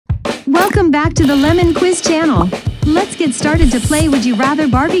Welcome back to the Lemon Quiz channel. Let's get started to play Would You Rather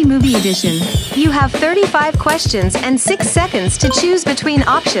Barbie Movie Edition. You have 35 questions and 6 seconds to choose between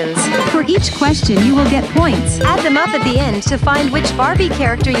options. For each question you will get points. Add them up at the end to find which Barbie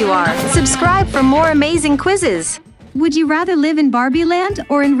character you are. Subscribe for more amazing quizzes. Would you rather live in Barbie land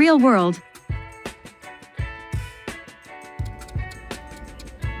or in real world?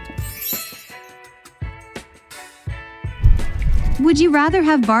 Would you rather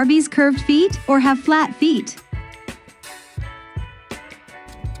have Barbie's curved feet or have flat feet?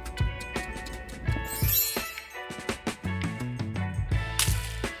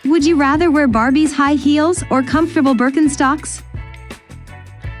 Would you rather wear Barbie's high heels or comfortable Birkenstocks?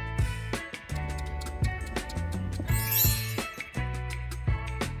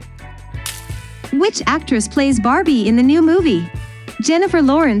 Which actress plays Barbie in the new movie? Jennifer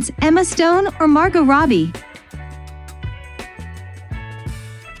Lawrence, Emma Stone, or Margot Robbie?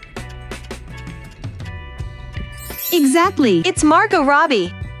 Exactly, It's Margot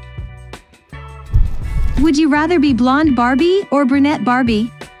Robbie. Would you rather be blonde Barbie or brunette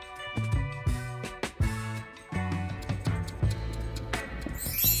Barbie?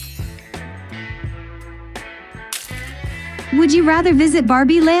 Would you rather visit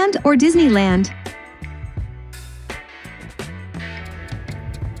Barbie Land or Disneyland?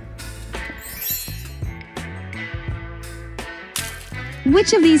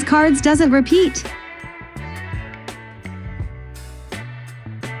 Which of these cards doesn't repeat?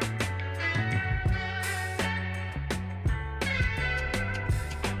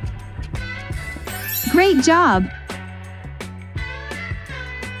 Great job!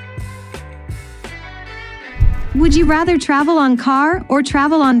 Would you rather travel on car or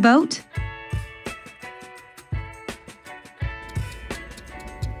travel on boat?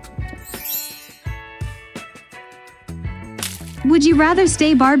 Would you rather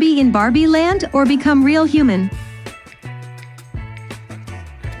stay Barbie in Barbie Land or become real human?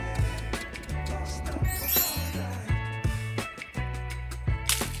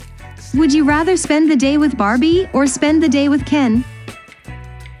 Would you rather spend the day with Barbie or spend the day with Ken?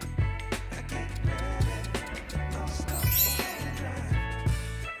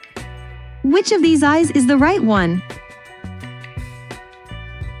 Which of these eyes is the right one?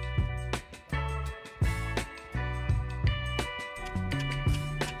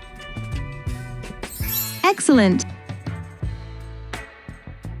 Excellent!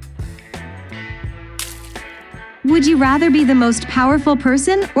 Would you rather be the most powerful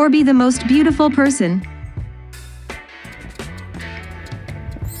person or be the most beautiful person?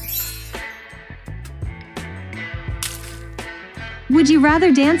 Would you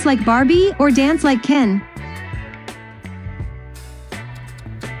rather dance like Barbie or dance like Ken?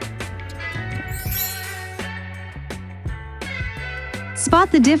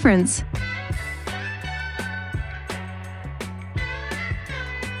 Spot the difference.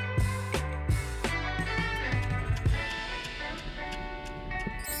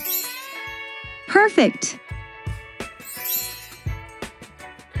 Perfect!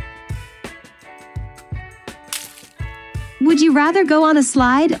 Would you rather go on a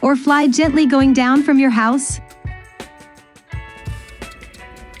slide or fly gently going down from your house?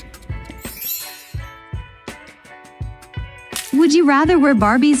 Would you rather wear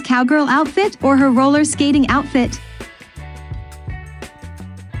Barbie's cowgirl outfit or her roller skating outfit?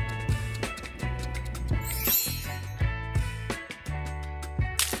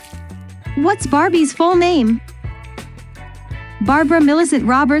 What's Barbie's full name? Barbara Millicent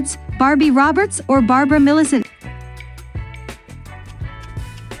Roberts, Barbie Roberts, or Barbara Millicent?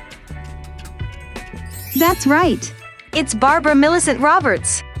 That's right. It's Barbara Millicent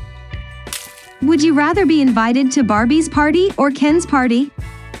Roberts. Would you rather be invited to Barbie's party or Ken's party?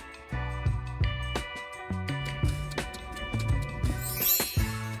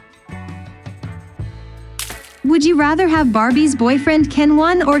 Would you rather have Barbie's boyfriend Ken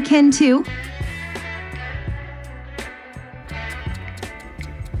 1 or Ken 2?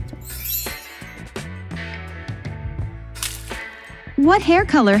 What hair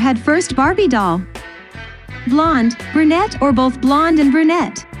color had first Barbie doll? Blonde, brunette, or both blonde and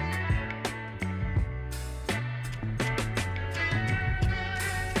brunette?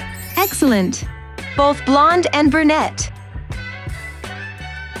 Excellent! Both blonde and brunette.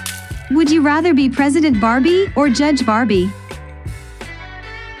 Would you rather be President Barbie or Judge Barbie?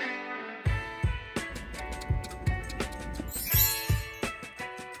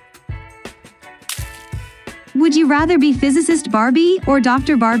 Would you rather be Physicist Barbie or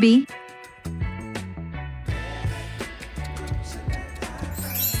Dr. Barbie?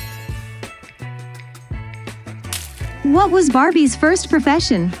 What was Barbie's first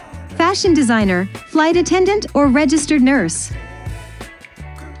profession? fashion designer, flight attendant, or registered nurse?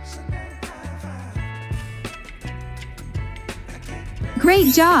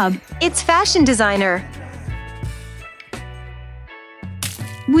 Great job! It's fashion designer.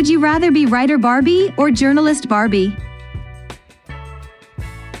 Would you rather be writer Barbie or journalist Barbie?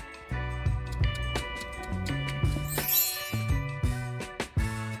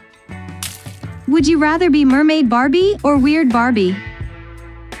 Would you rather be mermaid Barbie or weird Barbie?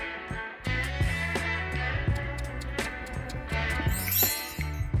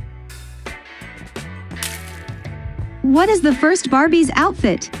 What is the first Barbie's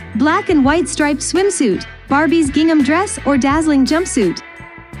outfit? Black and white striped swimsuit, Barbie's gingham dress, or dazzling jumpsuit?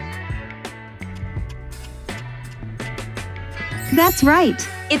 That's right.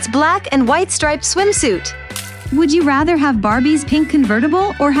 It's black and white striped swimsuit. Would you rather have Barbie's pink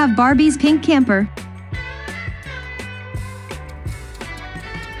convertible or have Barbie's pink camper?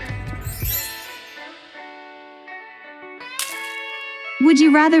 Would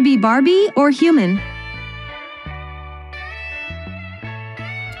you rather be Barbie or human?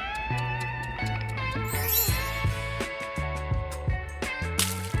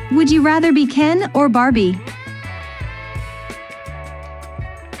 Would you rather be Ken or Barbie?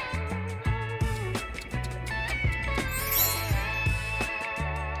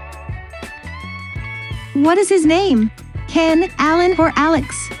 What is his name? Ken, Alan, or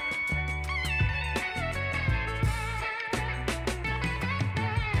Alex?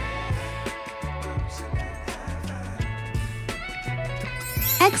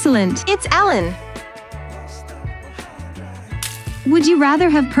 Excellent! It's Alan. Would you rather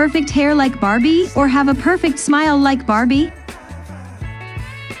have perfect hair like Barbie or have a perfect smile like Barbie?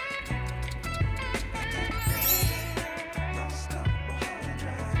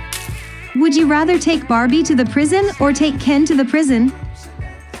 Would you rather take Barbie to the prison or take Ken to the prison?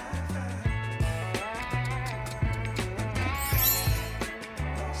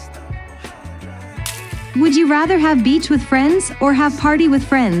 Would you rather have beach with friends or have party with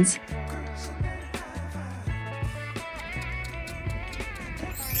friends?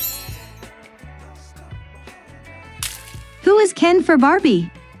 Who is Ken for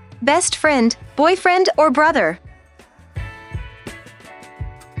Barbie? Best friend, boyfriend, or brother?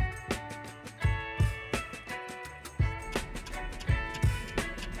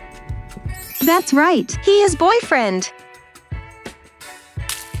 That's right. He is boyfriend.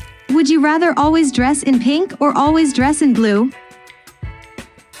 Would you rather always dress in pink or always dress in blue?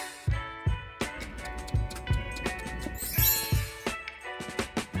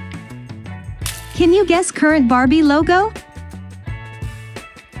 Can you guess current Barbie logo?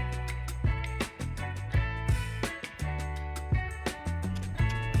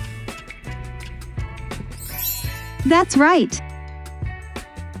 That's right.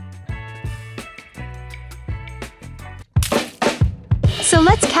 So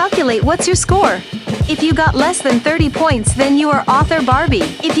let's calculate what's your score. If you got less than 30 points, then you are author Barbie.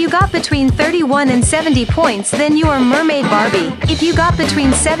 If you got between 31 and 70 points, then you are mermaid Barbie. If you got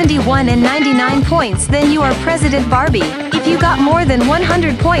between 71 and 99 points, then you are president Barbie. If you got more than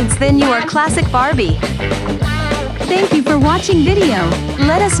 100 points, then you are classic Barbie. Thank you for watching video.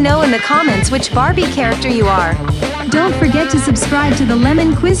 Let us know in the comments which Barbie character you are. Don't forget to subscribe to the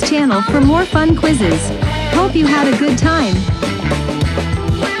Lemon Quiz channel for more fun quizzes. Hope you had a good time.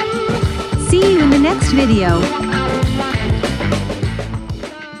 See you in the next video.